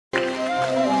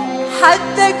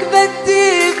حدك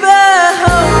بدي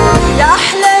باهو يا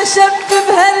أحلى شاب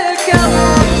بهالكون،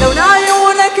 لون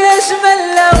عيونك أجمل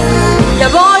لون يا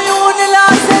بعيون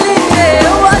العسلية،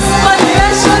 وأسمر يا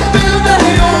شاب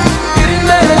المهيوم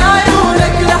كرمال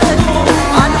عيونك رح دوم،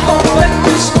 عن حبك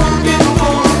مش ممكن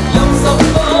توم لو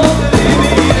صفى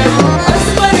غريبية.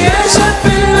 أسمر يا شاب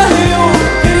المهيوم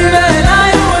كرمال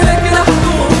عيونك رح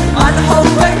دوم، عن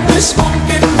حبك مش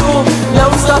ممكن توم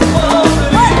لو صفى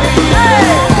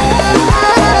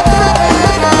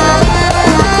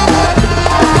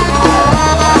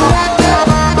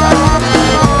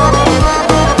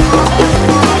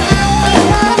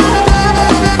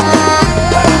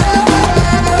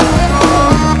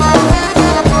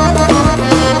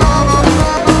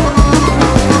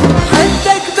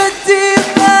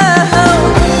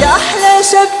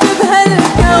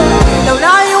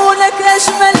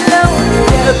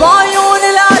بعيون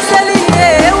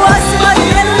العسلية، وأسمر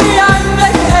يلي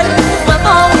عندك قلب ما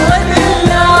تعود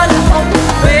إلا عالحب،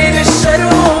 بين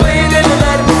الشرق وبين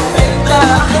الغرب انت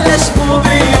أحلى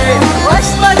شبوبية.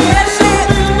 وأسمر يلي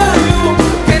بالمهيوم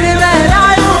كرمال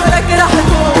عيونك رح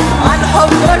دوم، عن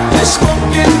حبك مش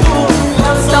ممكن دوم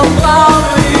لو صفى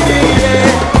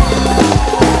عمرية.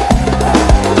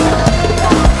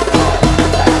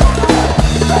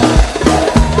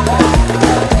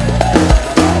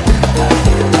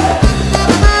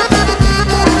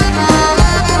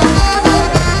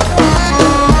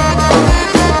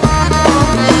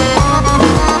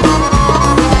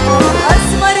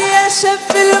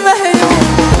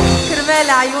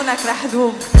 عيونك رح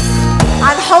دوم،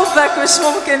 عن حبك مش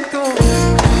ممكن توم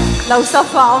لو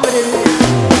صفى عمري بيك.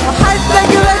 وحدك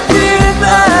بدي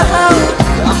يبقى هو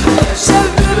أحلى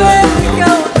شاب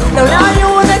بهالكون، لون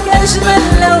عيونك أجمل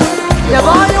لون يا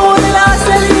بعيون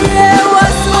العسلية.